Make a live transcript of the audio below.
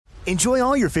Enjoy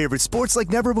all your favorite sports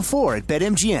like never before at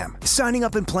BetMGM. Signing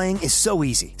up and playing is so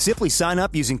easy. Simply sign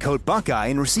up using code Buckeye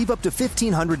and receive up to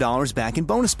 $1,500 back in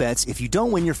bonus bets if you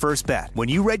don't win your first bet. When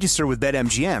you register with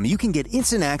BetMGM, you can get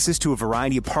instant access to a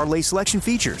variety of parlay selection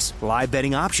features, live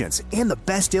betting options, and the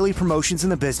best daily promotions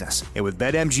in the business. And with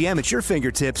BetMGM at your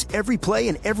fingertips, every play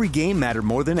and every game matter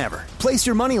more than ever. Place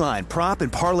your moneyline, prop,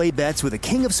 and parlay bets with the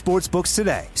king of sportsbooks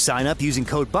today. Sign up using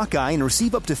code Buckeye and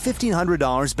receive up to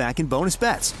 $1,500 back in bonus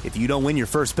bets if you don't win your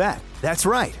first bet. That's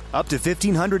right, up to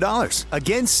 $1,500.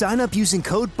 Again, sign up using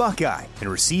code Buckeye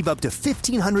and receive up to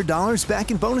 $1,500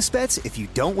 back in bonus bets if you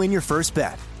don't win your first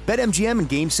bet. BetMGM and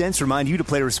GameSense remind you to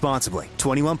play responsibly.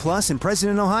 21 plus and present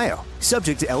in Ohio.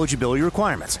 Subject to eligibility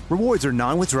requirements. Rewards are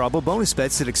non-withdrawable bonus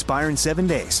bets that expire in 7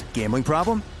 days. Gambling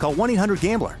problem? Call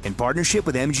 1-800-GAMBLER in partnership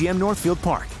with MGM Northfield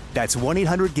Park. That's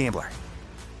 1-800-GAMBLER.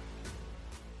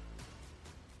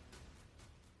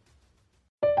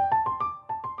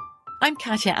 I'm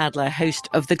Katya Adler, host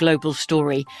of The Global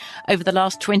Story. Over the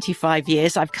last 25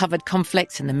 years, I've covered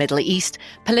conflicts in the Middle East,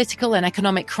 political and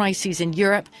economic crises in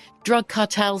Europe, drug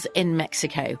cartels in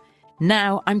Mexico.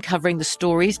 Now I'm covering the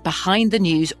stories behind the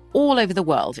news all over the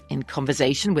world in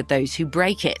conversation with those who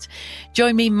break it.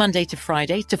 Join me Monday to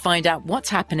Friday to find out what's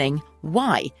happening,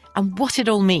 why, and what it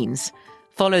all means.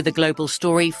 Follow The Global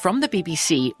Story from the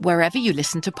BBC wherever you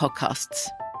listen to podcasts.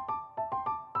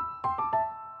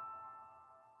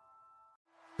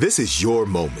 This is your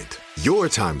moment, your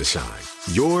time to shine,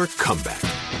 your comeback.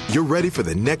 You're ready for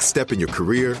the next step in your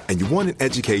career, and you want an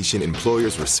education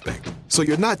employers respect. So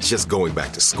you're not just going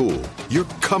back to school, you're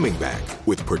coming back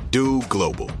with Purdue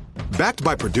Global. Backed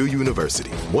by Purdue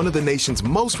University, one of the nation's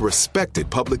most respected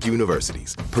public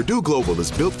universities, Purdue Global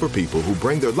is built for people who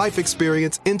bring their life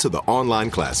experience into the online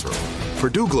classroom.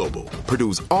 Purdue Global,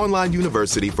 Purdue's online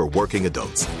university for working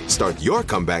adults. Start your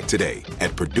comeback today at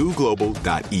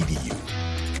purdueglobal.edu.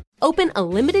 Open a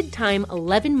limited-time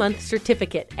 11-month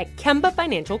certificate at Kemba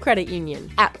Financial Credit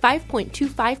Union. At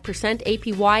 5.25%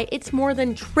 APY, it's more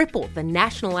than triple the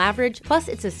national average, plus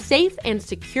it's a safe and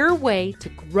secure way to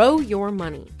grow your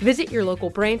money. Visit your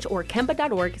local branch or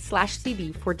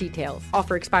kemba.org/cb for details.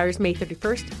 Offer expires May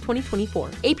 31st, 2024.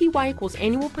 APY equals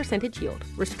annual percentage yield.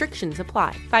 Restrictions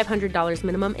apply. $500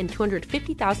 minimum and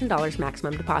 $250,000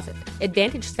 maximum deposit.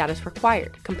 Advantage status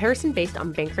required. Comparison based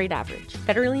on bank rate average.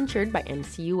 Federally insured by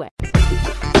NCUA.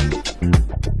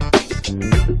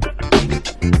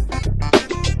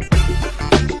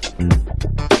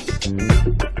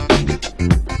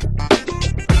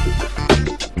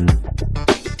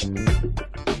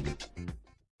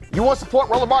 You want to support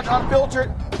Roland Martin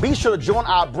Unfiltered? Be sure to join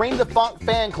our Bring the Funk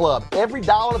fan club. Every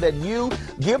dollar that you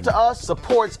give to us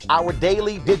supports our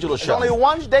daily digital show. There's only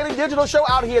one daily digital show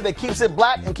out here that keeps it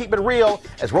black and keep it real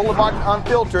as Roland Martin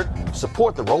Unfiltered.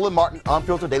 Support the Roland Martin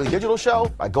Unfiltered daily digital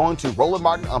show by going to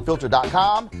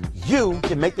RolandMartinUnfiltered.com. You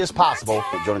can make this possible.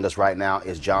 Joining us right now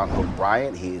is John Hope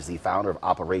Bryant. He is the founder of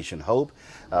Operation Hope.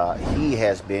 He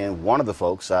has been one of the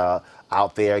folks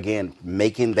out there, again,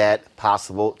 making that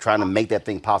possible, trying to make that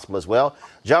thing possible as well.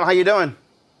 John, how you doing?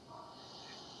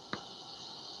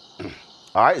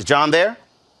 All right, is John there?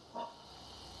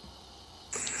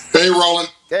 Hey, Roland.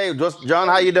 Hey, John,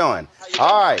 how you doing?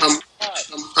 All right.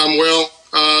 I'm well.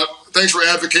 Thanks for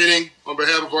advocating on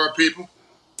behalf of our people.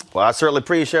 Well, I certainly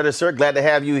appreciate it, sir. Glad to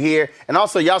have you here. And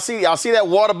also, y'all see that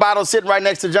water bottle sitting right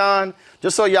next to John?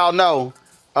 Just so y'all know,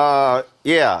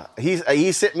 yeah,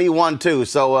 he sent me one too.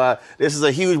 So this is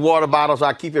a huge water bottle, so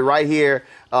I keep it right here.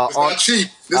 It's not cheap.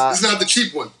 This is not the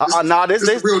cheap one. This is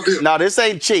the real deal. No, this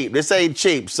ain't cheap. This ain't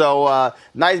cheap. So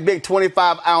nice big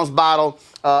 25-ounce bottle.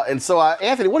 And so,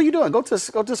 Anthony, what are you doing? Go to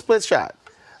Split Shot.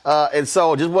 And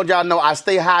so just want y'all to know I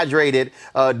stay hydrated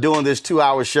doing this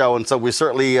 2-hour show. And so we're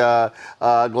certainly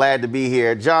glad to be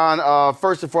here. John,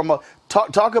 first and foremost,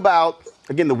 talk about,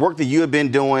 again, the work that you have been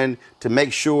doing to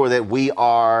make sure that we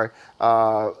are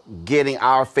getting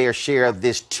our fair share of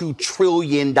this $2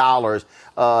 trillion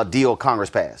deal Congress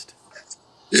passed.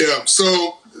 Yeah,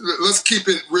 so let's keep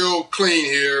it real clean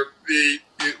here. We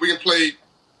can play,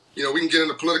 we can get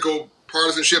into political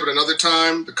partisanship at another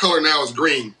time. The color now is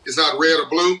green. It's not red or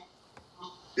blue.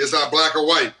 It's not black or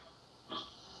white.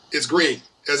 It's green,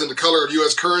 as in the color of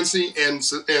U.S. currency and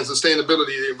sustainability of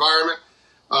the environment.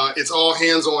 It's all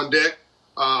hands on deck.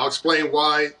 I'll explain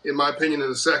why, in my opinion,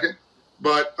 in a second.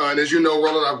 But and as you know,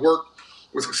 Roland, I've worked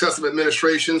with successive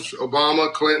administrations,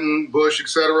 Obama, Clinton, Bush,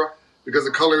 etc., because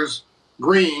the color's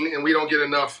green and we don't get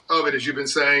enough of it, as you've been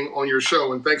saying on your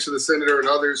show. And thanks to the senator and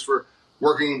others for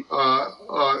working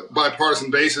bipartisan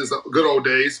basis, good old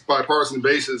days, bipartisan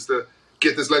basis, to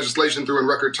get this legislation through in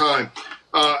record time.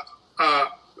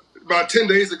 About 10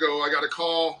 days ago, I got a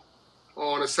call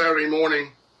on a Saturday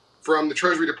morning from the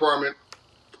Treasury Department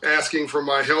asking for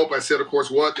my help. I said, of course,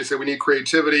 what? They said, we need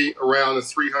creativity around the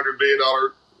 $300 billion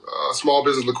small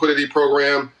business liquidity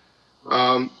program.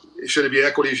 Should it be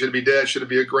equity? Should it be debt? Should it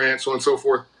be a grant? So on and so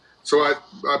forth. So I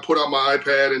put out my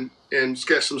iPad and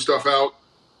sketched some stuff out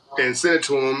and sent it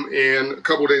to him. And a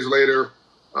couple of days later,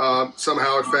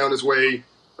 somehow it found its way,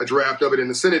 a draft of it in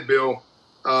the Senate bill.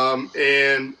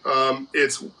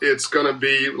 It's going to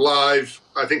be live,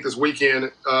 I think, this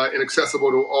weekend and accessible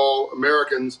to all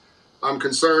Americans. I'm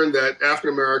concerned that African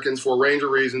Americans, for a range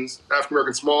of reasons, African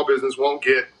American small business won't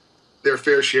get their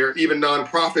fair share. Even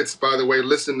nonprofits, by the way,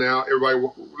 listen now, everybody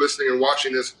listening and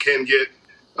watching this can get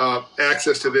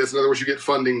access to this. In other words, you get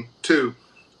funding too.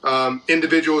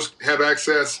 Individuals have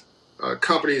access,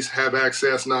 companies have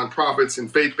access, nonprofits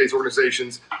and faith-based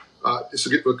organizations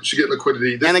should get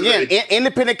liquidity. And again,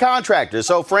 independent contractors.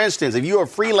 So, for instance, if you're a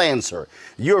freelancer,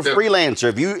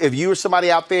 If you're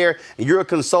somebody out there and you're a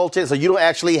consultant, so you don't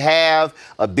actually have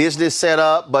a business set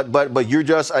up, but you're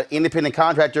just an independent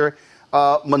contractor.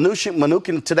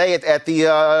 Mnuchin today at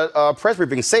the press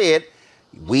briefing said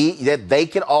that they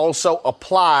can also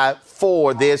apply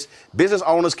for this. Business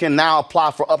owners can now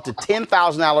apply for up to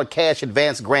 $10,000 cash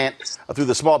advance grant through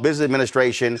the Small Business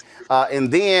Administration,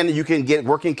 and then you can get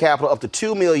working capital up to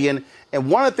 $2 million.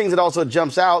 And one of the things that also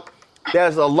jumps out,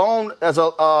 there's a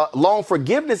loan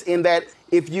forgiveness in that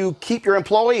if you keep your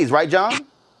employees, right, John?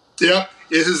 Yeah,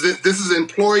 this is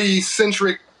employee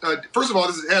centric. First of all,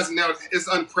 it's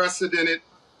unprecedented.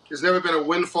 There's never been a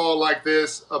windfall like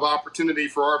this of opportunity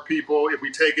for our people if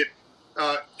we take it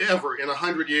ever in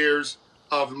 100 years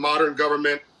of modern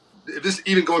government. This,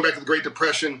 even going back to the Great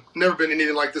Depression, never been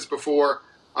anything like this before.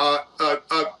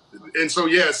 And so,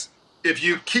 yes, if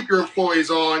you keep your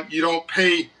employees on, you don't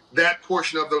pay that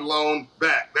portion of the loan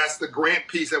back. That's the grant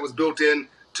piece that was built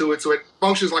into it. So it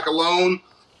functions like a loan.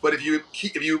 But if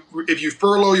you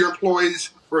furlough your employees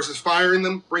versus firing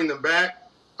them, bring them back,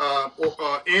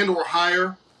 or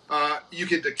hire, you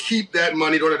get to keep that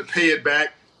money in order to pay it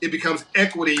back. It becomes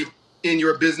equity in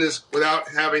your business without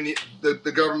having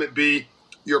the government be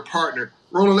your partner.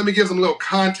 Roland, let me give some little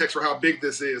context for how big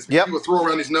this is. Yep. People throw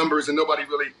around these numbers and nobody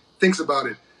really thinks about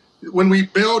it. When we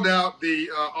bailed out the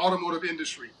automotive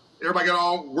industry, everybody got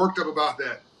all worked up about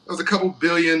that. That was a couple $2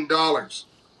 billion.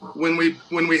 When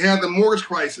we had the mortgage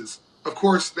crisis, of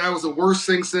course, that was the worst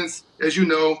thing since, as you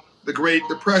know, the Great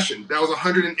Depression. That was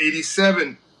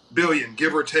 $187 billion,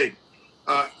 give or take.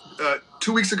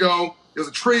 2 weeks ago, it was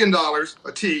 $1 trillion,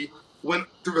 a T, went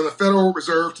through the Federal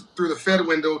Reserve, through the Fed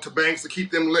window to banks to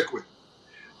keep them liquid.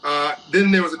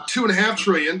 Then there was a $2.5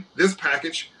 trillion, this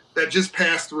package, that just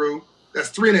passed through.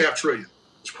 That's $3.5 trillion.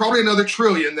 There's probably another $1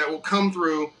 trillion that will come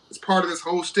through as part of this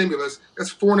whole stimulus.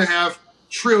 That's $4.5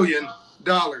 trillion.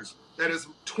 That is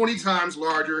 20 times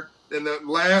larger than the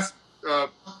last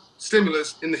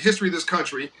stimulus in the history of this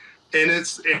country, and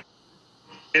it's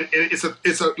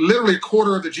literally a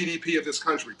quarter of the GDP of this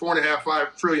country.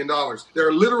 $4.5 trillion.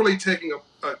 They're literally taking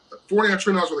a $4.5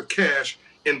 trillion worth of cash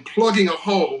and plugging a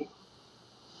hole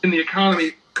in the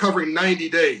economy covering 90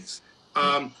 days.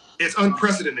 It's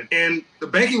unprecedented, and the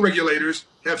banking regulators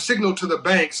have signaled to the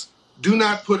banks, do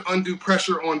not put undue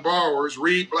pressure on borrowers,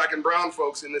 read black and brown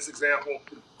folks in this example,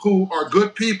 who are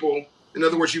good people. In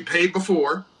other words, you paid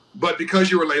before, but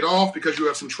because you were laid off, because you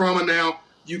have some trauma now,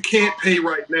 you can't pay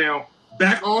right now.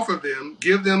 Back off of them,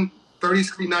 give them 30,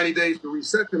 60, 90 days to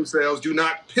reset themselves. Do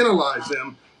not penalize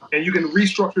them, and you can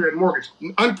restructure that mortgage.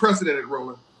 Unprecedented,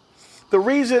 Roland. The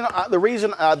reason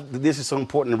this is so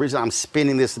important, the reason I'm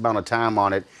spending this amount of time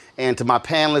on it, and to my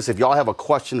panelists, if y'all have a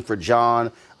question for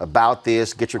John about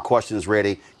this, get your questions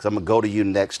ready, because I'm going to go to you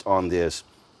next on this.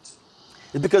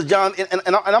 It's because, John, and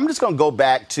I'm just going to go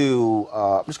back to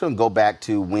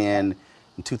when,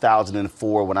 in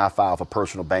 2004, when I filed for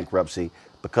personal bankruptcy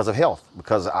because of health,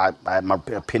 because I had my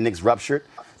appendix ruptured.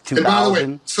 2000. And by the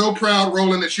way, so proud,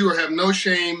 Roland, that you have no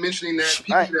shame mentioning that.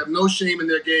 People have no shame in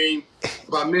their game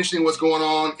about mentioning what's going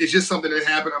on. It's just something that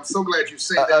happened. I'm so glad you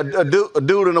said that. A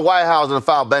dude in the White House and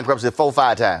filed bankruptcy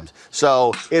 4-5 times.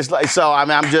 So it's like,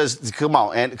 I'm just, come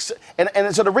on. And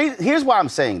so the reason, here's why I'm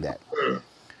saying that.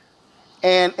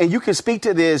 And you can speak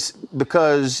to this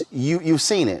because you've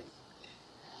seen it.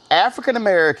 African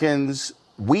Americans,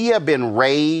 we have been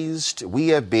raised, we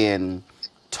have been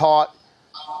taught.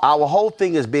 Our whole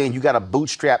thing has been you got to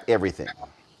bootstrap everything.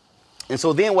 And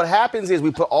so then what happens is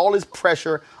we put all this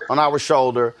pressure on our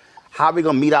shoulder. How are we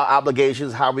going to meet our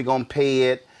obligations? How are we going to pay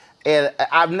it? And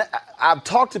I've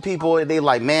talked to people and they're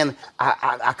like, man,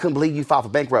 I couldn't believe you filed for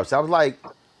bankruptcy. I was like,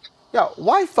 yo,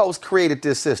 white folks created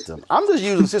this system. I'm just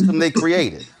using the system they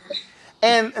created.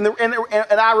 And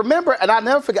I remember, and I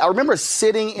never forget. I remember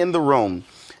sitting in the room,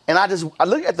 and I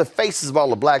looked at the faces of all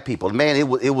the black people. Man, it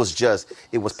was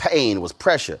pain, it was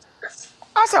pressure.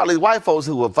 I saw these white folks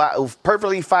who were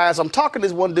perfectly fine. So I'm talking to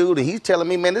this one dude, and he's telling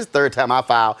me, man, this is the third time I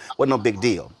filed, wasn't no big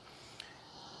deal.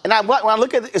 And when I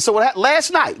look at it, so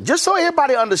last night, just so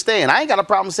everybody understand, I ain't got a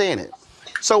problem saying it.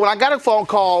 So when I got a phone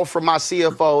call from my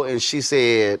CFO, and she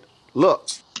said, look,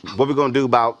 what we going to do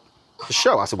about the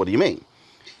show? I said, what do you mean?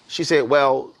 She said,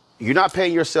 well, you're not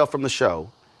paying yourself from the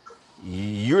show.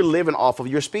 You're living off of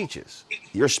your speeches.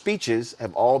 Your speeches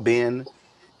have all been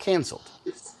canceled.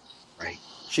 Right.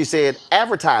 She said,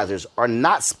 advertisers are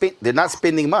they're not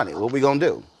spending money. What are we going to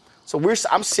do? So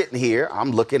I'm sitting here.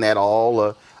 I'm looking at all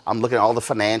the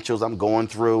financials. I'm going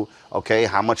through, okay,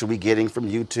 how much are we getting from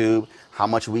YouTube? How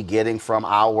much are we getting from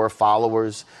our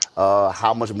followers?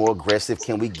 How much more aggressive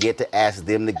can we get to ask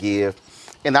them to give?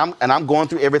 And I'm going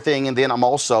through everything, and then I'm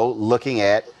also looking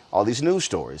at all these news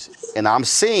stories. And I'm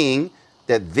seeing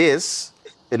that this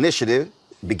initiative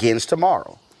begins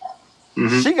tomorrow.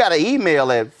 Mm-hmm. She got an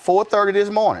email at 4:30 this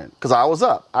morning, because I was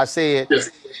up. I said,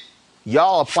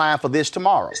 y'all applying for this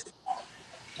tomorrow.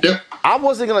 Yep. I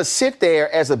wasn't going to sit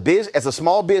there as a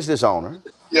small business owner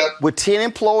with 10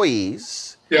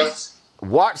 employees,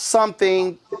 watch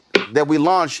something that we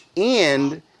launched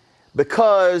end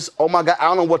because, oh my God, I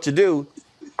don't know what to do.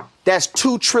 That's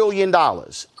 $2 trillion.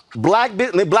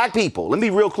 Black people, let me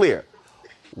be real clear.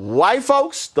 White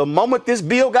folks, the moment this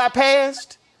bill got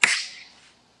passed,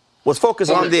 was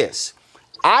focused on this.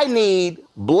 I need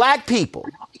black people.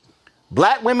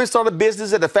 Black women start a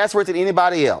business at a faster rate than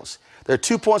anybody else. There are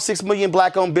 2.6 million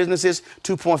black-owned businesses,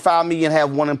 2.5 million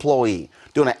have one employee,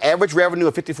 doing an average revenue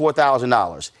of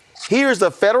 $54,000. Here's the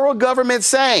federal government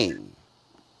saying,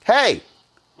 hey,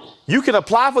 you can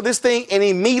apply for this thing and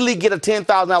immediately get a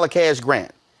 $10,000 cash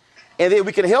grant. And then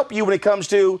we can help you when it comes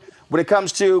to,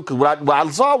 because what I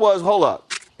saw was, hold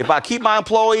up, if I keep my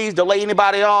employees, don't lay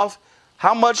anybody off,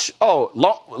 how much,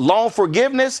 loan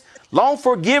forgiveness? Loan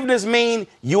forgiveness mean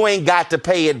you ain't got to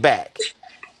pay it back.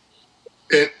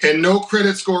 And no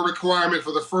credit score requirement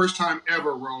for the first time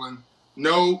ever, Roland.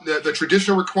 No, the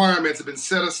traditional requirements have been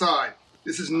set aside.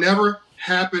 This has never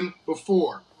happened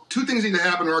before. Two things need to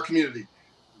happen in our community.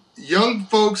 Young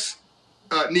folks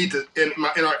need to,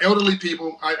 and our elderly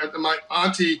people, my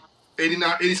auntie,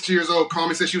 82 years old, called me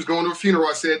and said she was going to a funeral.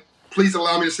 I said, please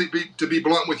allow me to be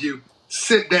blunt with you.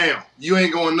 Sit down. You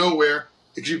ain't going nowhere.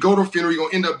 If you go to a funeral, you're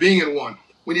going to end up being in one.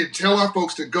 We need to tell our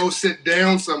folks to go sit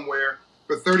down somewhere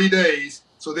for 30 days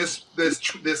so this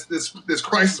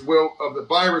crisis of the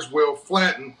virus will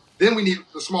flatten. Then we need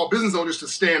the small business owners to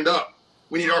stand up.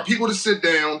 We need our people to sit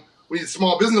down. We need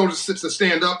small business owners to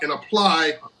stand up and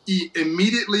apply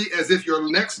immediately as if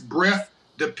your next breath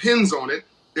depends on it.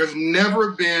 There's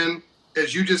never been,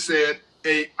 as you just said,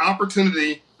 an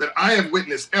opportunity that I have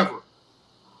witnessed ever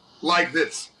like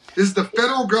this. This is the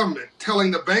federal government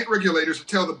telling the bank regulators to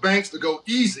tell the banks to go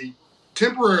easy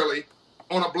temporarily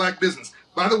on a black business.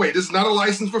 By the way, this is not a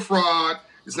license for fraud.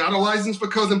 It's not a license for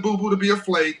Cousin Boo Boo to be a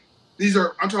flake.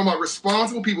 I'm talking about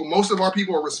responsible people. Most of our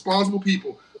people are responsible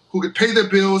people who could pay their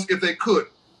bills if they could.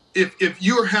 If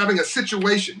you're having a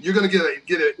situation, you're going to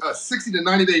get a 60 to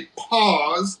 90 day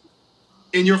pause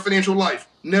in your financial life.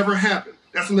 Never happened.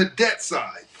 That's on the debt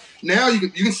side. Now you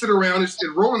can sit around, as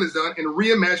Roland has done, and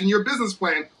reimagine your business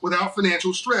plan without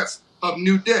financial stress of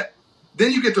new debt.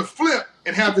 Then you get to flip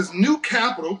and have this new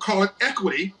capital, call it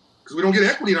equity, because we don't get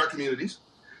equity in our communities,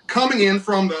 coming in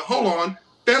from the,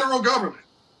 federal government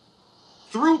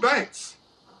through banks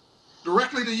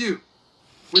directly to you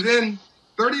within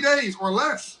 30 days or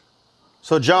less.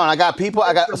 So, John, we're not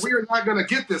going to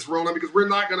get this, Roland, because we're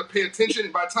not going to pay attention.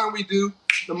 And by the time we do,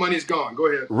 the money's gone. Go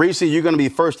ahead. Reese, you're going to be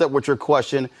first up with your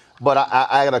question. But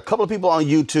I got a couple of people on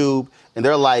YouTube, and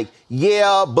they're like,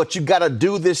 yeah, but you got to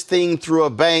do this thing through a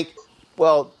bank.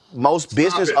 Well, most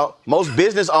business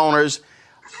owners,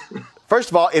 first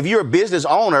of all, if you're a business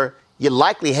owner, you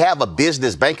likely have a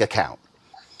business bank account.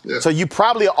 Yeah. So you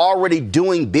probably are already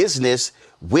doing business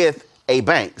with a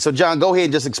bank. So, John, go ahead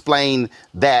and just explain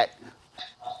that.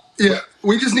 Yeah,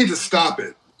 we just need to stop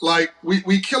it. Like,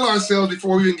 we kill ourselves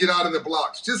before we even get out of the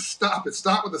blocks. Just stop it.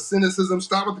 Stop with the cynicism.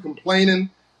 Stop with the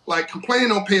complaining. Like, complaining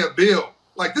don't pay a bill.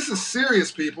 Like, this is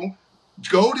serious, people.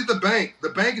 Go to the bank. The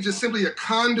bank is just simply a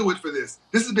conduit for this.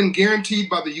 This has been guaranteed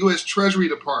by the U.S. Treasury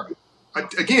Department.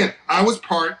 I was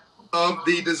part of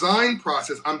the design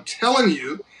process. I'm telling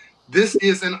you, this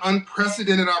is an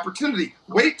unprecedented opportunity.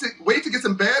 Wait to get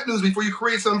some bad news before you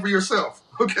create something for yourself,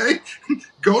 okay?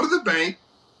 Go to the bank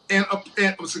and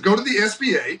so go to the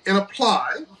SBA and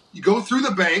apply You go through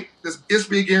the bank that's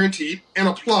SBA guaranteed and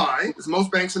apply, as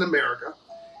most banks in America,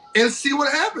 and see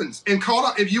what happens. And call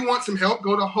up if you want some help.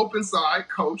 Go to Hope Inside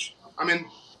Coach. I'm in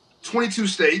 22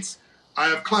 states. I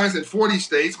have clients in 40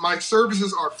 states. My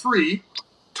services are free.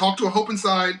 Talk to a Hope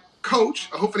Inside coach,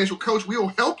 a Hope Financial coach. We will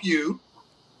help you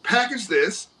package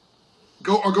this.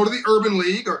 Go to the Urban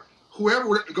League or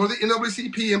whoever. Go to the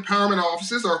NAACP empowerment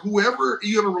offices or whoever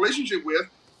you have a relationship with,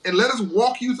 and let us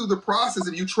walk you through the process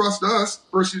if you trust us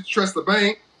versus trust the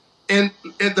bank. And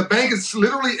the bank is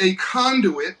literally a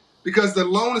conduit because the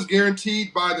loan is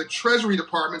guaranteed by the Treasury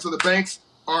Department, so the banks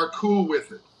are cool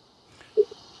with it.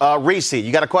 Reese,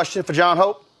 you got a question for John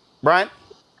Hope? Brian?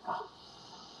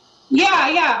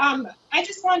 Yeah. I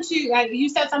just want to, you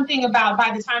said something about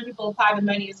by the time people apply, the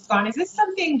money is gone. Is this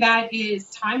something that is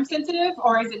time sensitive,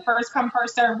 or is it first come,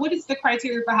 first serve? What is the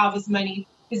criteria for how this money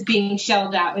is being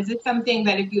shelled out? Is it something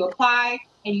that if you apply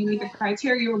and you meet the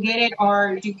criteria, you'll get it,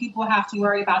 or do people have to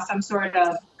worry about some sort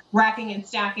of racking and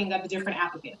stacking of the different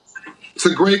applicants? It's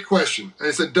a great question. And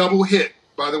it's a double hit.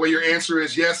 By the way, your answer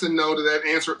is yes and no to that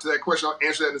answer to that question. I'll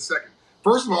answer that in a second.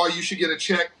 First of all, you should get a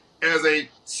check as a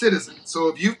citizen. So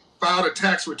if you filed a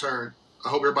tax return, I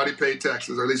hope everybody paid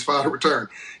taxes or at least filed a return.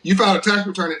 You filed a tax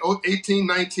return in 18,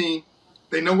 19,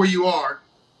 they know where you are.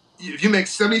 If you make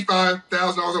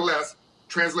 $75,000 or less,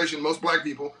 translation, most black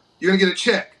people, you're going to get a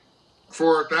check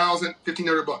for $1,000,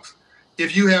 $1,500.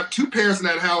 If you have two parents in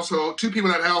that household, two people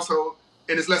in that household,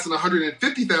 and it's less than $150,000,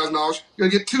 you're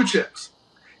going to get 2 checks.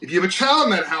 If you have a child in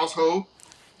that household,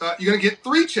 you're going to get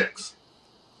 3 checks.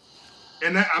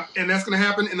 And that's going to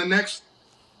happen in the next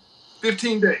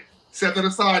 15 days. Set that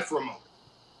aside for a moment.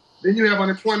 Then you have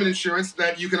unemployment insurance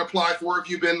that you can apply for if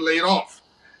you've been laid off.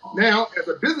 Now, as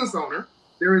a business owner,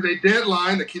 there is a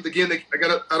deadline. I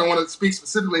don't want to speak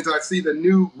specifically until I see the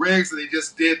new regs that they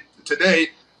just did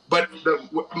today. But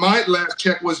my last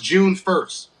check was June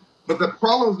 1st. But the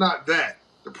problem is not that.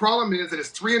 The problem is that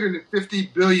it's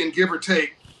 $350 billion, give or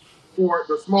take, for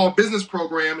the small business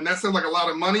program, and that sounds like a lot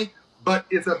of money, but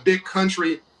it's a big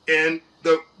country, and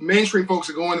the mainstream folks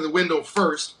are going to the window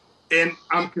first. And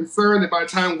I'm concerned that by the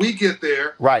time we get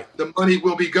there, the money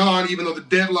will be gone, even though the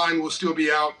deadline will still be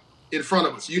out in front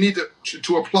of us. You need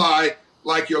to apply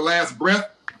like your last breath,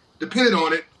 depending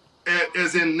on it,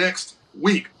 as in next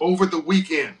week, over the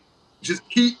weekend. Just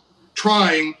keep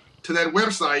trying to that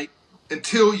website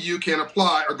until you can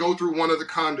apply or go through one of the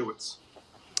conduits.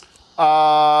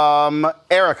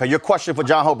 Erica, your question for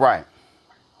John Hope Bryant.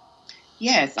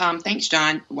 Yes, thanks,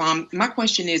 John. My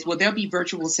question is, will there be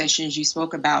virtual sessions? You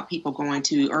spoke about people going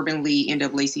to Urban League,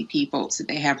 NAACP folks that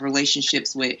they have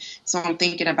relationships with. So I'm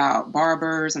thinking about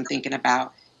barbers, I'm thinking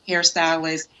about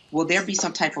hairstylists. Will there be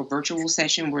some type of virtual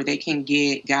session where they can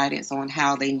get guidance on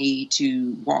how they need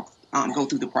to go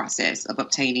through the process of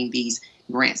obtaining these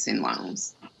grants and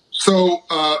loans? So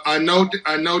I know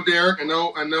Derek, I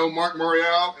know Mark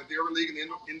Morial at the Urban League and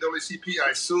the NAACP.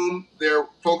 I assume they're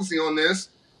focusing on this.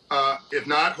 If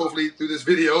not, hopefully through this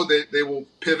video, they will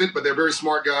pivot, but they're very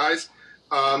smart guys.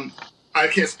 I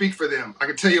can't speak for them. I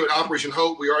can tell you at Operation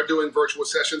Hope, we are doing virtual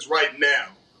sessions right now.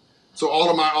 So all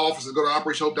of my offices, go to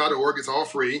operationhope.org, it's all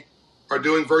free, are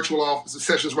doing virtual office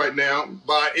sessions right now.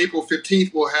 By April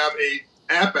 15th, we'll have an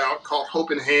app out called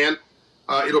Hope in Hand.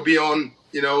 It'll be on,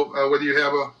 whether you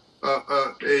have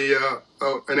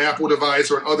an Apple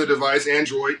device or an other device,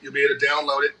 Android, you'll be able to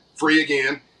download it free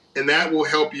again. And that will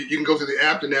help you. You can go through the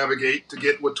app to navigate to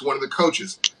get to one of the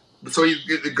coaches. So you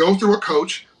get to go through a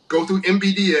coach, go through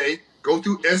MBDA, go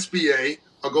through SBA,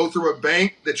 or go through a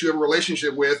bank that you have a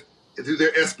relationship with through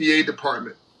their SBA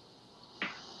department.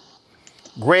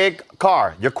 Greg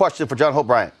Carr, your question for John Hope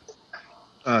Bryant.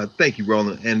 Thank you,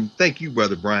 Roland. And thank you,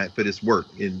 Brother Bryant, for this work,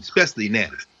 and especially now.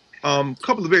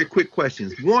 Couple of very quick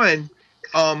questions. One,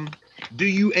 do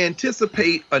you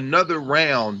anticipate another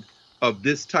round of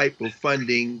this type of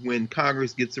funding when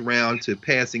Congress gets around to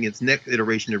passing its next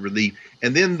iteration of relief?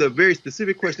 And then the very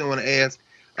specific question I want to ask,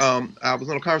 I was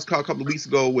on a conference call a couple of weeks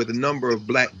ago with a number of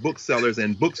black booksellers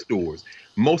and bookstores,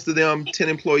 most of them 10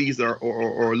 employees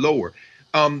or lower.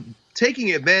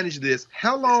 Taking advantage of this,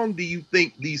 how long do you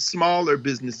think these smaller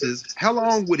businesses, how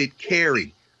long would it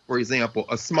carry, for example,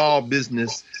 a small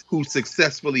business who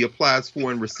successfully applies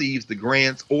for and receives the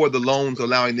grants or the loans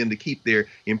allowing them to keep their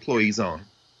employees on?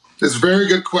 It's a very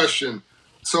good question.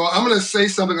 So I'm going to say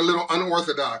something a little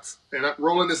unorthodox. And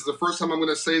Roland, this is the first time I'm going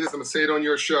to say this. I'm going to say it on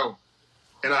your show.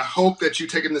 And I hope that you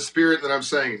take it in the spirit that I'm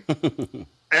saying.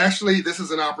 Actually, this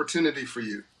is an opportunity for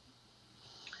you.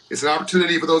 It's an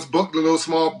opportunity for those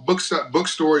small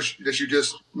bookstores that you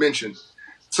just mentioned.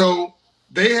 So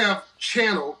they have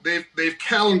channeled, they've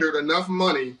calendared enough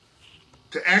money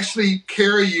to actually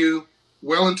carry you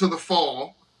well into the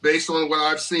fall based on what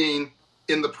I've seen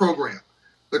in the program.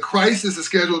 The crisis is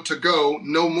scheduled to go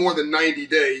no more than 90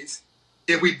 days.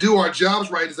 If we do our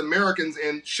jobs right as Americans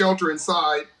and shelter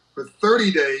inside for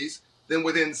 30 days, then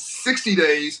within 60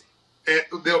 days,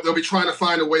 they'll be trying to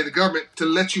find a way, the government, to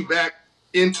let you back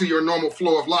into your normal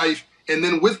flow of life. And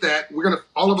then with that,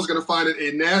 all of us are gonna find it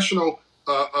a national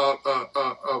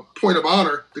point of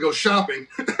honor to go shopping.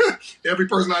 Every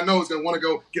person I know is gonna wanna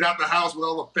go get out the house with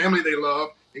all the family they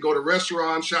love and go to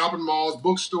restaurants, shopping malls,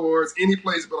 bookstores, any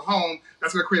place but home.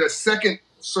 That's gonna create a second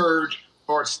surge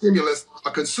or stimulus,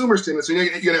 a consumer stimulus. So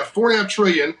you're gonna have $4.5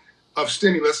 trillion of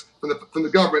stimulus from the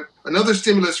government, another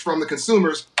stimulus from the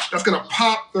consumers. That's gonna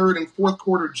pop third and fourth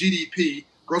quarter GDP,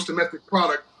 gross domestic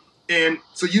product. And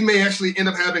so you may actually end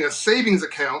up having a savings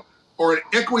account or an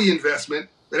equity investment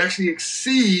that actually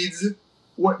exceeds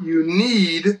what you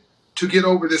need to get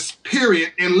over this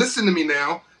period. And listen to me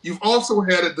now, you've also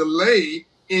had a delay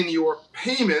in your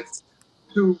payments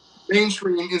to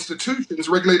mainstream institutions,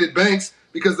 regulated banks,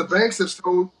 because the banks have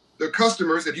told their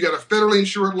customers, if you got a federally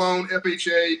insured loan,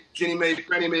 FHA, Ginnie Mae,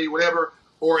 Fannie Mae, whatever,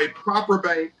 or a proper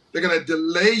bank, they're going to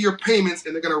delay your payments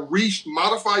and they're going to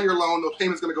modify your loan. Those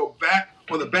payments are going to go back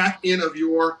on the back end of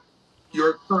your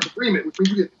current agreement, which means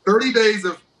you get 30 days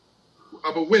of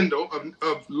a window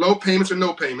of low payments or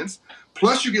no payments,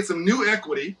 plus you get some new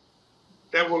equity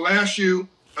that will last you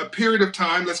a period of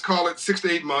time, let's call it 6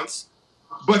 to 8 months,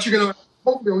 but you're going to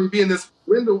hopefully only be in this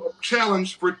window of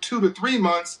challenge for 2 to 3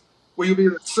 months where you'll be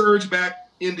able to surge back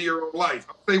into your own life.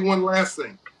 I'll say one last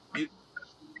thing.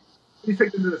 You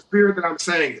take this in the spirit that I'm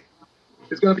saying it.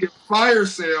 It's going to be a fire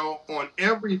sale on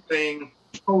everything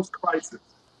post-crisis.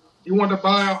 You want to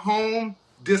buy a home,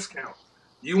 discount.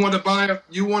 You want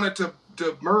to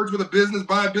merge with a business,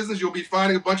 buy a business, you'll be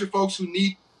finding a bunch of folks who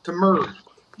need to merge.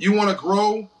 You want to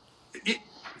grow,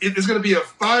 it's going to be a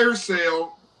fire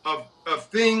sale of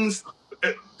things.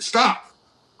 Stop.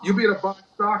 You'll be able to buy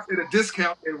stocks at a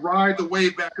discount and ride the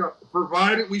wave back up,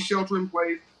 provided we shelter in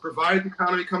place, provided the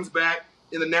economy comes back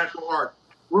in the natural arc.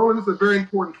 Roland, this is a very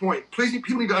important point. Please,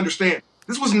 people need to understand,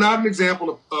 this was not an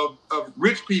example of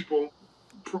rich people,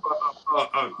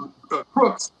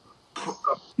 crooks,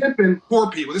 pimping poor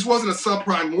people. This wasn't a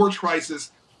subprime mortgage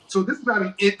crisis. So this is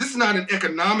not an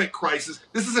economic crisis.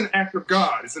 This is an act of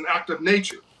God. It's an act of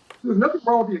nature. There's nothing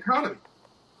wrong with the economy.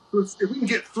 So if we can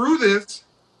get through this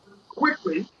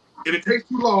quickly, if it takes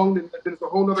too long, then it's a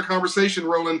whole other conversation,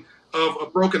 Roland, of a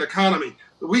broken economy.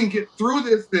 If we can get through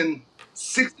this in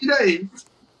 60 days,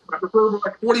 I prefer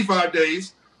like 45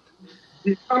 days,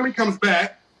 the economy comes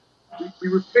back, we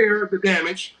repair the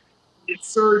damage, it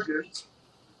surges,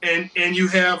 and you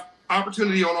have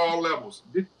opportunity on all levels.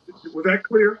 Was that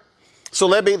clear? So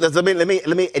let me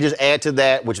just add to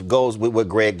that, which goes with what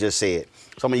Greg just said.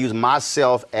 So I'm gonna use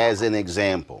myself as an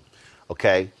example.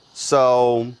 Okay,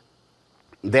 so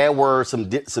there were some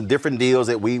different deals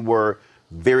that we were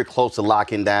very close to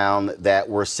locking down that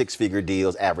were six-figure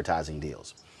deals, advertising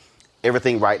deals.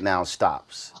 Everything right now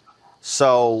stops.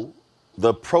 So the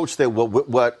approach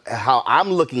that how I'm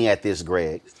looking at this,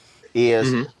 Greg,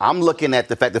 is I'm looking at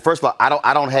the fact that, first of all,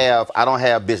 I don't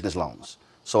have business loans,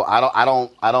 so I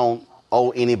don't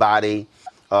owe anybody.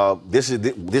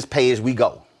 This pay as we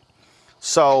go.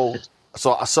 So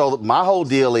my whole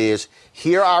deal is,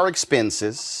 here are our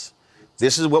expenses.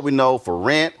 This is what we know for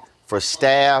rent, for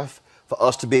staff, for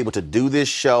us to be able to do this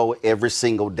show every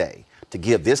single day, to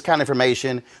give this kind of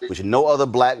information, which no other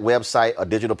black website or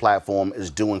digital platform is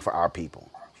doing for our people.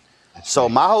 So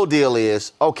my whole deal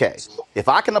is, okay, if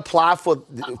I can apply for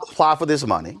this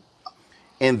money,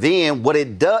 and then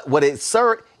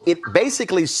it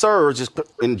basically serves,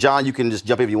 and John, you can just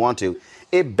jump in if you want to,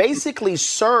 it basically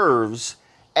serves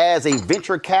as a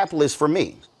venture capitalist for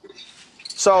me.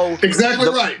 So exactly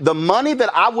right. The money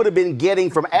that I would have been getting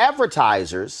from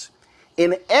advertisers,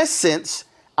 in essence,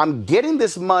 I'm getting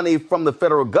this money from the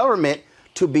federal government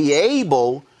to be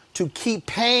able to keep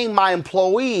paying my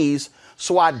employees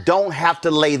so I don't have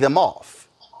to lay them off.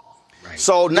 Right.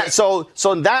 So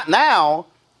now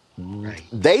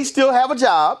they still have a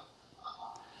job,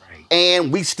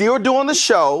 and we still doing the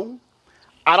show.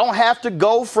 I don't have to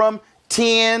go from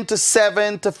 10 to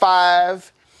 7 to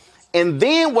 5. And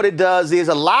then what it does is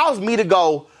allows me to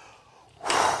go,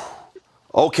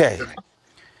 okay,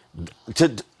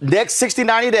 to next 60,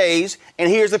 90 days, and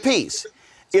here's the piece.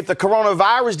 If the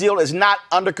coronavirus deal is not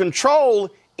under control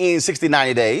in 60,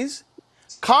 90 days,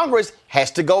 Congress has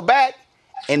to go back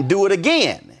and do it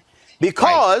again.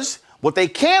 Because what they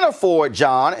can't afford,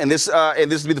 John, and this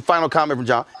will be the final comment from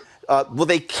John, what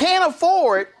they can't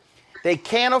afford They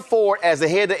can't afford, as the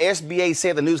head of the SBA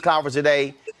said at the news conference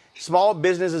today, small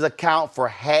businesses account for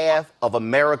half of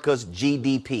America's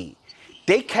GDP.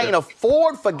 They can't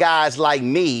afford for guys like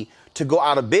me to go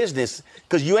out of business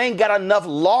because you ain't got enough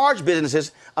large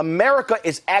businesses. America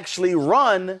is actually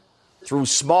run through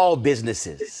small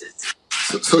businesses.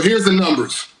 So here's the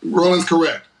numbers. Roland's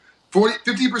correct.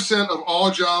 50% of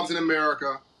all jobs in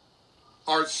America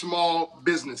are small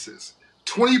businesses.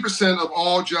 20% of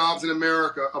all jobs in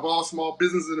America, of all small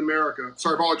businesses in America,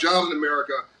 of all jobs in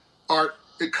America, are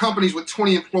companies with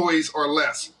 20 employees or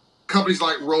less. Companies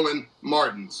like Roland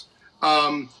Martin's.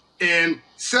 And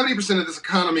 70% of this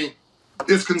economy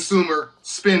is consumer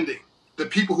spending, the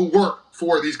people who work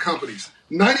for these companies.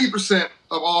 90%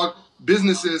 of all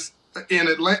businesses in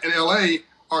LA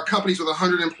are companies with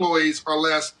 100 employees or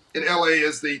less, and LA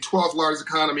is the 12th largest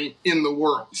economy in the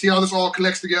world. You see how this all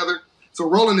connects together? So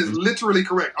Roland is literally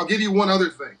correct. I'll give you one other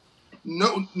thing.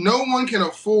 No one can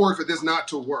afford for this not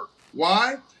to work.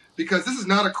 Why? Because this is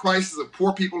not a crisis of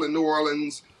poor people in New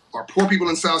Orleans or poor people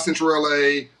in South Central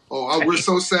LA. Oh, we're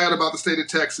so sad about the state of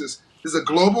Texas. This is a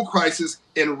global crisis,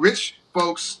 and rich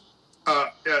folks,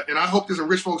 and I hope there's some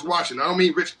rich folks watching. I don't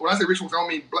mean rich. When I say rich folks, I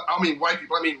don't mean white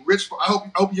people. I mean rich. I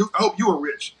hope you are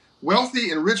rich.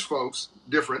 Wealthy and rich folks,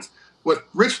 difference. But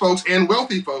rich folks and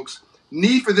wealthy folks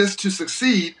need for this to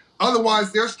succeed.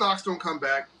 Otherwise, their stocks don't come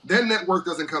back. Their network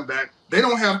doesn't come back. They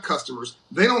don't have customers.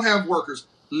 They don't have workers.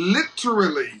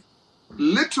 Literally,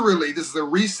 this is a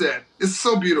reset. It's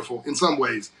so beautiful in some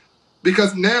ways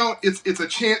because now it's a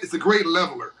chance. It's a great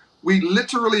leveler. We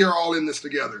literally are all in this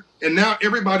together. And now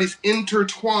everybody's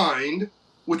intertwined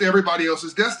with everybody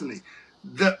else's destiny.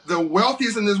 The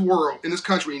wealthiest in this world, in this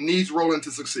country, needs Roland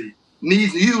to succeed,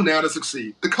 needs you now to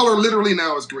succeed. The color literally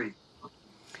now is green.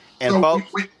 And so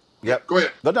folks, yep. Go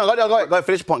ahead. Go ahead.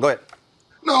 Finish your point. Go ahead.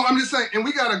 No, I'm just saying, and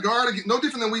we got to guard against, no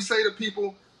different than we say to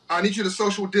people, I need you to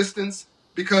social distance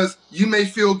because you may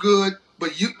feel good, but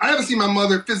I haven't seen my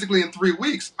mother physically in 3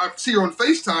 weeks. I see her on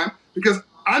FaceTime because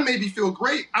I maybe feel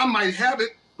great. I might have it,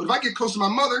 but if I get close to my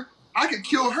mother, I could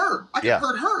kill her. I could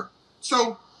hurt her.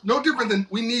 So no different than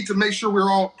we need to make sure we're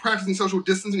all practicing social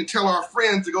distancing and tell our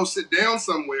friends to go sit down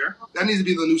somewhere. That needs to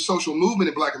be the new social movement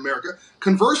in Black America.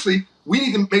 Conversely, we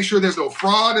need to make sure there's no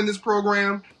fraud in this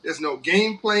program. There's no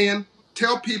game playing.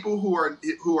 Tell people who are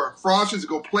fraudsters to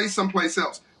go play someplace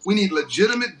else. We need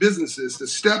legitimate businesses to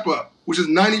step up, which is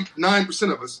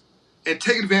 99% of us, and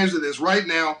take advantage of this right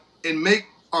now and make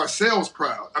ourselves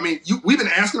proud. I mean, we've been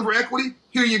asking for equity.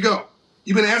 Here you go.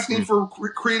 You've been asking for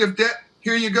creative debt.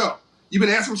 Here you go. You've been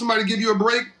asking for somebody to give you a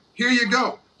break. Here you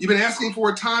go. You've been asking for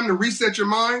a time to reset your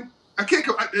mind.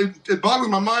 It boggles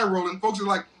my mind, Roland. Folks are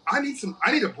like, I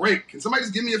need a break. Can somebody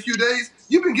just give me a few days?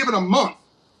 You've been given a month.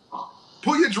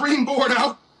 Pull your dream board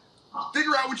out.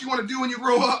 Figure out what you want to do when you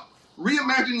grow up.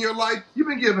 Reimagine your life. You've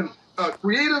been given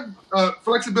creative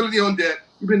flexibility on debt.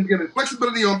 You've been given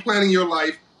flexibility on planning your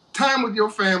life, time with your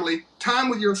family, time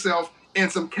with yourself,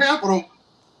 and some capital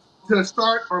to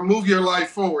start or move your life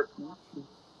forward.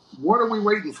 What are we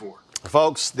waiting for?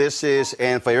 Folks, this is,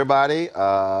 and for everybody,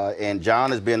 and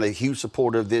John has been a huge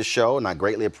supporter of this show, and I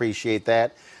greatly appreciate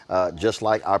that, just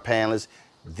like our panelists.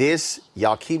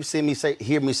 Y'all keep seeing me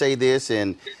hear me say this,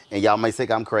 and y'all may think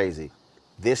I'm crazy.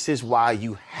 This is why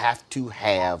you have to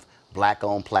have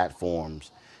Black-owned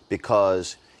platforms,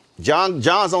 because John's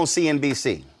on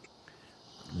CNBC.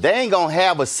 They ain't gonna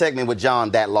have a segment with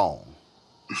John that long.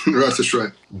 That's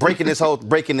right. Breaking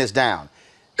this down.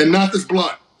 And not this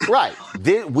blunt. Right.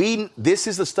 This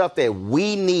is the stuff that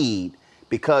we need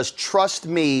because, trust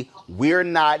me, we're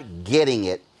not getting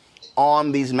it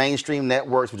on these mainstream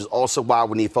networks, which is also why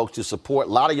we need folks to support.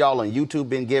 A lot of y'all on YouTube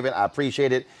been giving. I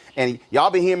appreciate it. And y'all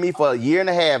been hearing me for a year and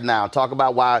a half now talk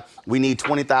about why we need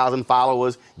 20,000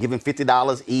 followers, giving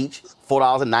 $50 each,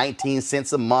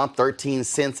 $4.19 a month, 13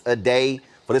 cents a day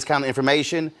for this kind of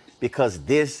information, because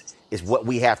this is what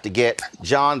we have to get.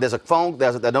 John, there's a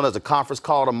conference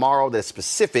call tomorrow that's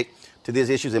specific to these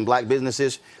issues in Black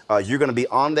businesses. You're going to be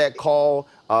on that call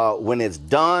when it's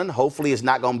done. Hopefully it's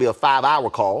not going to be a 5-hour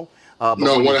call.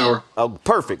 No, 1 hour.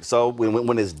 Perfect. So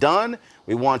when it's done,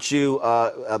 we want you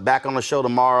back on the show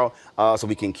tomorrow so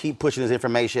we can keep pushing this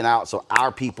information out so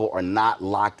our people are not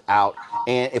locked out.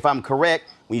 And if I'm correct,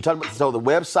 when you talk about the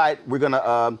website, we're going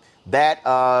to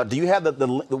do you have the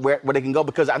where they can go?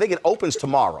 Because I think it opens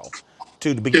tomorrow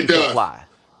to begin to apply.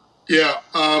 Yeah.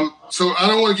 So I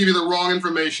don't want to give you the wrong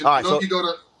information. All right, I know if you go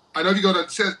to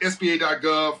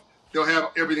SBA.gov, they'll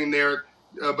have everything there.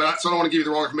 So I don't want to give you the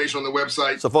wrong information on the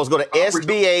website. So folks, go to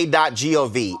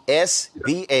sba.gov,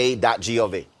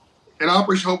 sba.gov. And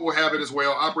Operation Hope will have it as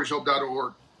well,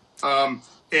 operationhope.org.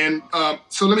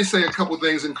 So let me say a couple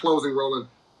things in closing, Roland.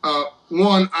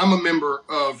 One, I'm a member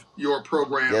of your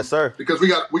program. Yes, sir. Because we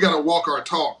got to walk our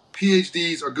talk.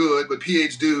 PhDs are good, but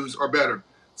PhDs are better.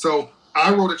 So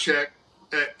I wrote a check,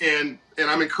 and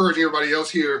I'm encouraging everybody else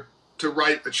here to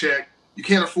write a check. You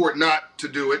can't afford not to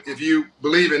do it. If you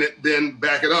believe in it, then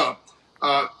back it up.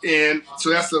 And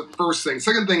so that's the first thing.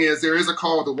 Second thing is there is a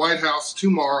call at the White House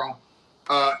tomorrow,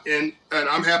 and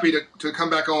I'm happy to come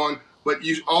back on. But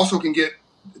you also can get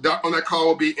on that call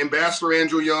will be Ambassador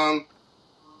Andrew Young,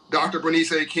 Dr.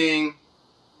 Bernice A. King,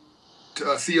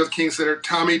 CEO of King Center,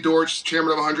 Tommy Dortch,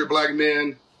 Chairman of 100 Black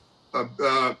Men,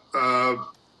 the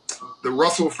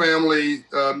Russell family.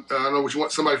 I don't know which one.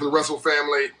 Somebody from the Russell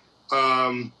family.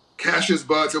 Cassius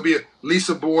Butts. There'll be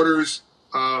Lisa Borders,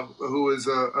 who is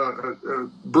a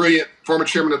brilliant former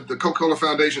chairman of the Coca-Cola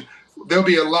Foundation. There'll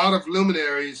be a lot of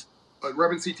luminaries,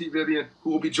 Reverend C.T. Vivian, who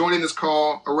will be joining this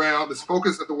call around this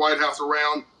focus at the White House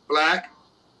around Black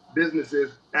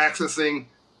businesses accessing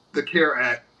the CARE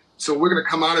Act. So we're going to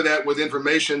come out of that with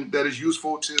information that is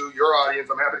useful to your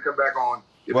audience. I'm happy to come back on.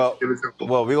 Well, we're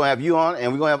going to have you on,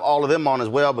 and we're going to have all of them on as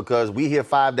well, because we here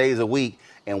 5 days a week,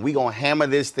 and we're going to hammer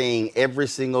this thing every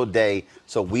single day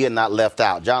so we are not left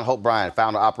out. John Hope Bryant,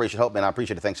 founder of Operation Hope, man, I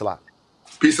appreciate it. Thanks a lot.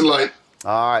 Peace and light.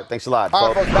 All right, thanks a lot. All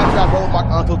right, folks, back to that Roland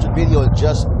Martin Unfiltered video in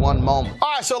just one moment. All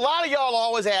right, so a lot of y'all are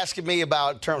always asking me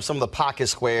about some of the pocket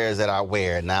squares that I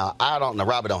wear. Now,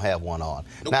 Robert don't have one on.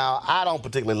 Nope. Now, I don't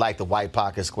particularly like the white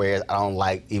pocket squares. I don't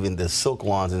like even the silk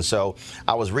ones. And so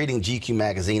I was reading GQ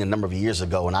magazine a number of years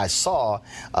ago, and I saw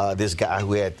this guy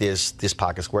who had this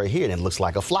pocket square here, and it looks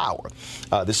like a flower.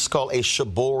 This is called a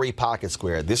shibori pocket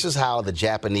square. This is how the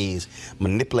Japanese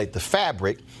manipulate the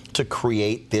fabric to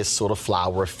create this sort of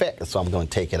flower effect. So I'm going to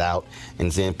take it out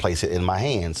and then place it in my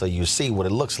hand so you see what it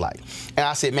looks like. And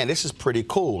I said, man, this is pretty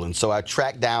cool. And so I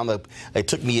tracked down, it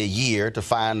took me a year to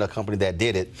find a company that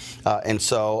did it. And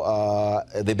so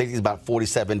they make these about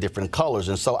 47 different colors.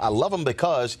 And so I love them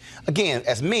because, again,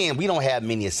 as men, we don't have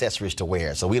many accessories to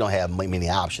wear, so we don't have many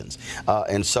options.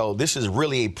 And so this is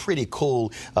really a pretty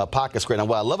cool pocket square. Now,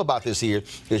 what I love about this here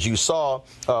is you saw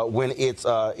when it's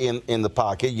in the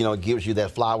pocket, you know, it gives you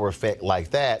that flower effect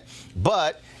like that.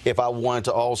 But if I wanted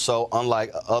to also,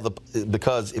 unlike other,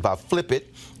 because if I flip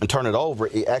it and turn it over,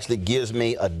 it actually gives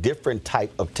me a different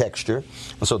type of texture.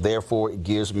 And so therefore it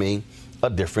gives me a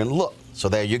different look. So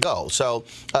there you go. So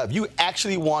if you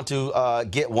actually want to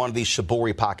get one of these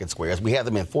shibori pocket squares, we have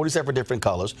them in 47 different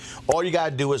colors. All you got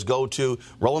to do is go to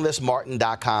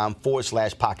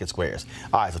RolandSMartin.com/pocket squares.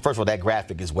 All right, so first of all, that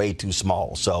graphic is way too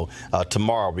small. So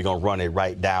tomorrow we're going to run it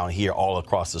right down here all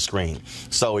across the screen.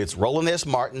 So it's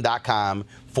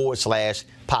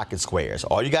RolandSMartin.com/pocket squares.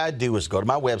 All you got to do is go to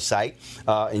my website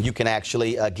and you can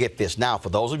actually get this. Now, for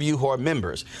those of you who are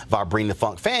members of our Bring the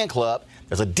Funk fan club,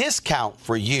 there's a discount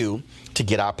for you to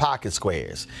get our pocket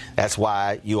squares. That's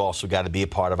why you also got to be a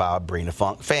part of our Bring the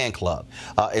Funk fan club.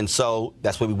 And so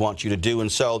that's what we want you to do.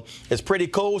 And so it's pretty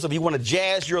cool. So if you want to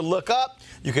jazz your look up,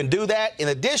 you can do that. In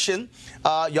addition,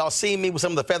 y'all see me with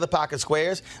some of the feather pocket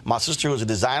squares. My sister, who's a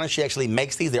designer, she actually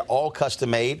makes these. They're all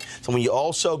custom made. So when you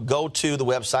also go to the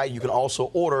website, you can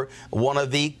also order one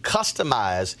of the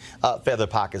customized feather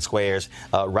pocket squares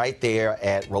right there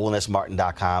at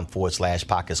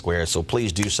RolandSMartin.com/pocket squares. So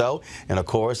please do so. And of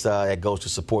course, it goes to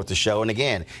support the show. And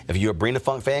again, if you're a Bring the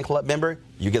Funk fan club member,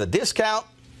 you get a discount.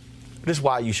 This is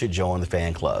why you should join the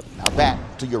fan club. Now back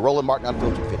to your Roland Martin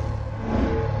Unfiltered video.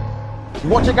 You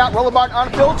want to check out Roland Martin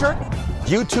Unfiltered?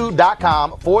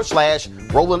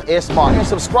 YouTube.com/Roland S. Martin. And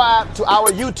subscribe to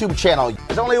our YouTube channel.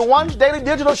 There's only one daily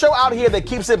digital show out here that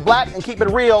keeps it black and keep it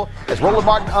real. It's Roland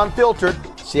Martin Unfiltered.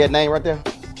 See that name right there?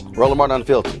 Roland Martin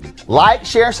Unfiltered. Like,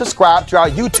 share, and subscribe to our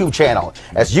YouTube channel.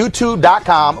 That's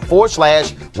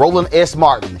YouTube.com/Roland S.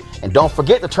 Martin. And don't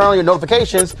forget to turn on your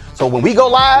notifications so when we go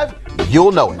live,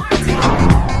 you'll know it.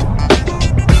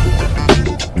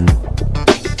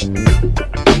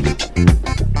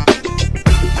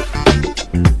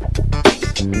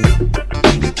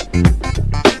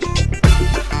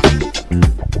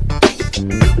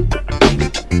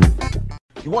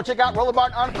 You want to check out Roland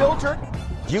Martin Unfiltered?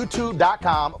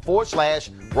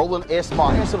 YouTube.com/Roland S.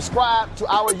 Martin. And subscribe to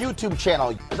our YouTube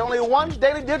channel. There's only one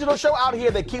daily digital show out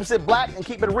here that keeps it black and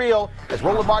keep it real. It's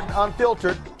Roland Martin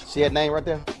Unfiltered. See that name right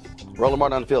there? Roland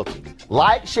Martin Unfiltered.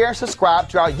 Like, share, and subscribe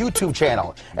to our YouTube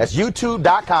channel. That's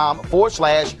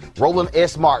YouTube.com/Roland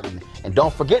S. Martin. And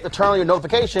don't forget to turn on your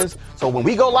notifications so when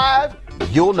we go live,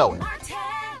 you'll know it.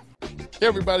 Hey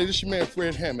everybody, this is your man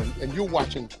Fred Hammond, and you're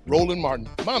watching Roland Martin,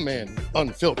 my man,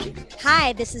 Unfiltered.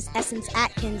 Hi, this is Essence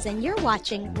Atkins, and you're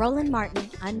watching Roland Martin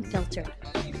Unfiltered.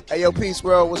 Hey, yo, Peace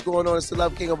World, what's going on? It's the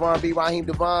Love King of R&B, Raheem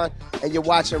Devon, and you're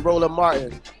watching Roland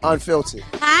Martin Unfiltered.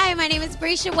 Hi, my name is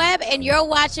Brescia Webb, and you're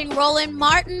watching Roland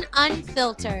Martin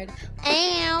Unfiltered.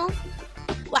 Well,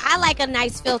 I like a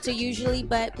nice filter usually,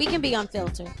 but we can be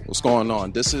unfiltered. What's going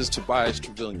on? This is Tobias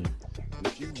Trevelyan, and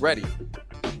if you're ready,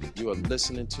 you are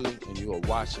listening to and you are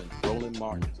watching Roland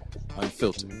Martin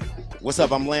Unfiltered. What's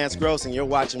up? I'm Lance Gross, and you're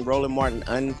watching Roland Martin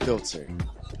Unfiltered.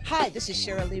 Hi, this is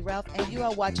Cheryl Lee Ralph, and you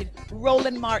are watching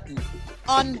Roland Martin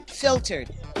Unfiltered.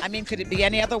 I mean, could it be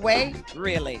any other way?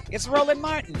 Really? It's Roland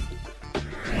Martin.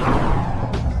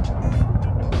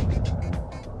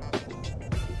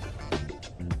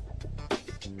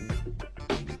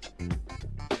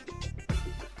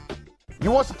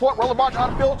 You want to support Roland Martin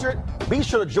Unfiltered? Be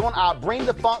sure to join our Bring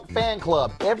the Funk fan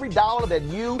club. Every dollar that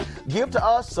you give to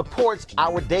us supports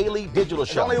our daily digital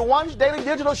show. There's only one daily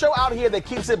digital show out here that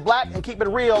keeps it black and keep it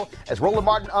real as Roland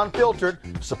Martin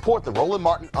Unfiltered. Support the Roland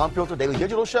Martin Unfiltered daily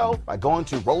digital show by going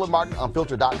to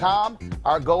RolandMartinUnfiltered.com.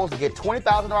 Our goal is to get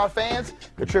 20,000 of our fans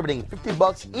contributing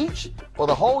 $50 each for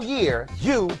the whole year.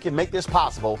 You can make this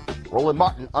possible.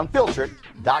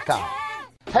 RolandMartinUnfiltered.com.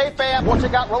 Hey fam, want to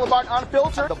check out Roland Martin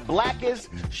Unfiltered, the blackest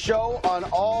show on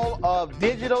all of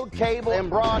digital, cable, and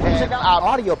broadcast. Check out our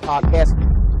audio podcast.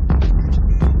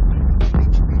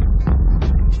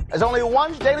 There's only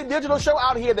one daily digital show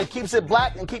out here that keeps it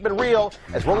black and keep it real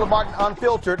as Roland Martin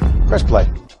Unfiltered. Press play.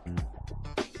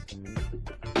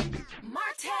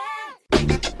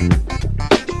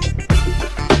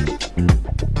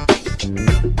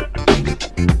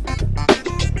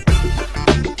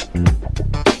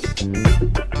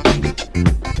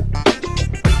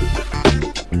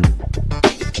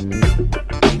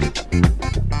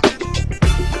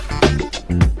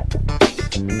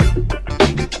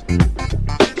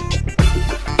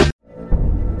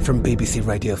 From BBC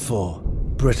Radio 4,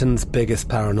 Britain's biggest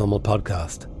paranormal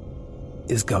podcast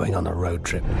is going on a road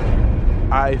trip.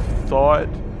 I thought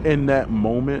in that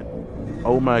moment,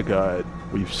 oh my God,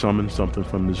 we've summoned something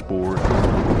from this board.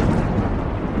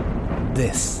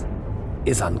 This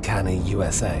is Uncanny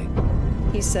USA.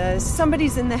 He says,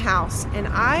 somebody's in the house, and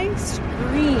I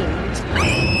screamed.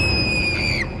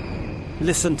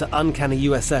 Listen to Uncanny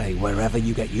USA wherever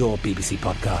you get your BBC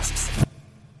podcasts,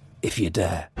 if you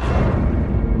dare.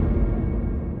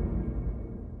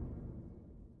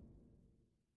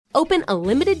 Open a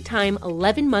limited-time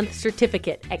 11-month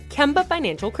certificate at Kemba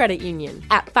Financial Credit Union.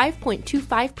 At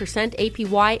 5.25%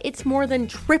 APY, it's more than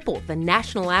triple the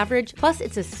national average, plus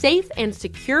it's a safe and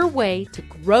secure way to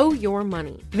grow your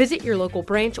money. Visit your local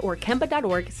branch or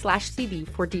kemba.org/cd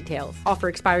for details. Offer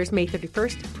expires May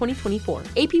 31st, 2024.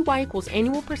 APY equals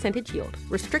annual percentage yield.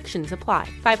 Restrictions apply.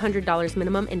 $500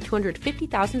 minimum and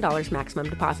 $250,000 maximum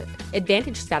deposit.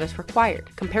 Advantage status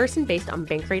required. Comparison based on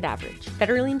bank rate average.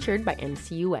 Federally insured by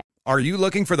NCUA. Are you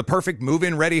looking for the perfect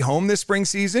move-in ready home this spring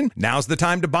season? Now's the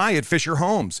time to buy at Fisher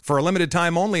Homes. For a limited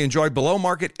time only, enjoy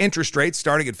below-market interest rates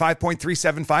starting at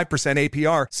 5.375%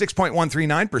 APR,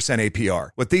 6.139% APR.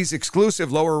 With these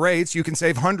exclusive lower rates, you can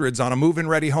save hundreds on a move-in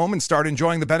ready home and start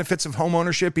enjoying the benefits of home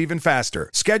ownership even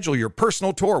faster. Schedule your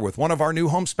personal tour with one of our new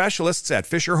home specialists at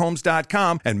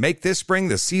FisherHomes.com and make this spring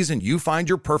the season you find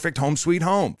your perfect home sweet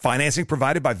home. Financing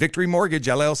provided by Victory Mortgage,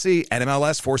 LLC,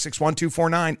 NMLS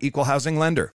 461249, Equal Housing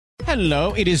Lender.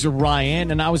 Hello, it is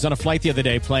Ryan, and I was on a flight the other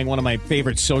day playing one of my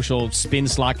favorite social spin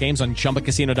slot games on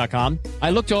ChumbaCasino.com. I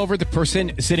looked over at the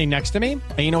person sitting next to me, and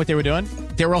you know what they were doing?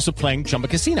 They were also playing Chumba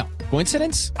Casino.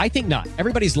 Coincidence? I think not.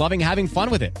 Everybody's loving having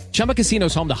fun with it. Chumba Casino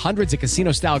is home to hundreds of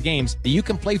casino-style games that you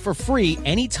can play for free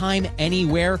anytime,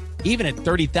 anywhere, even at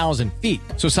 30,000 feet.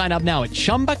 So sign up now at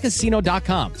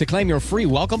ChumbaCasino.com to claim your free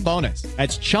welcome bonus.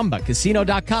 That's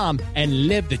ChumbaCasino.com and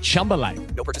live the Chumba life.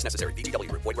 No purchase necessary.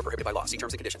 VGW. Void where prohibited by law. See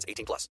terms and conditions. 18+.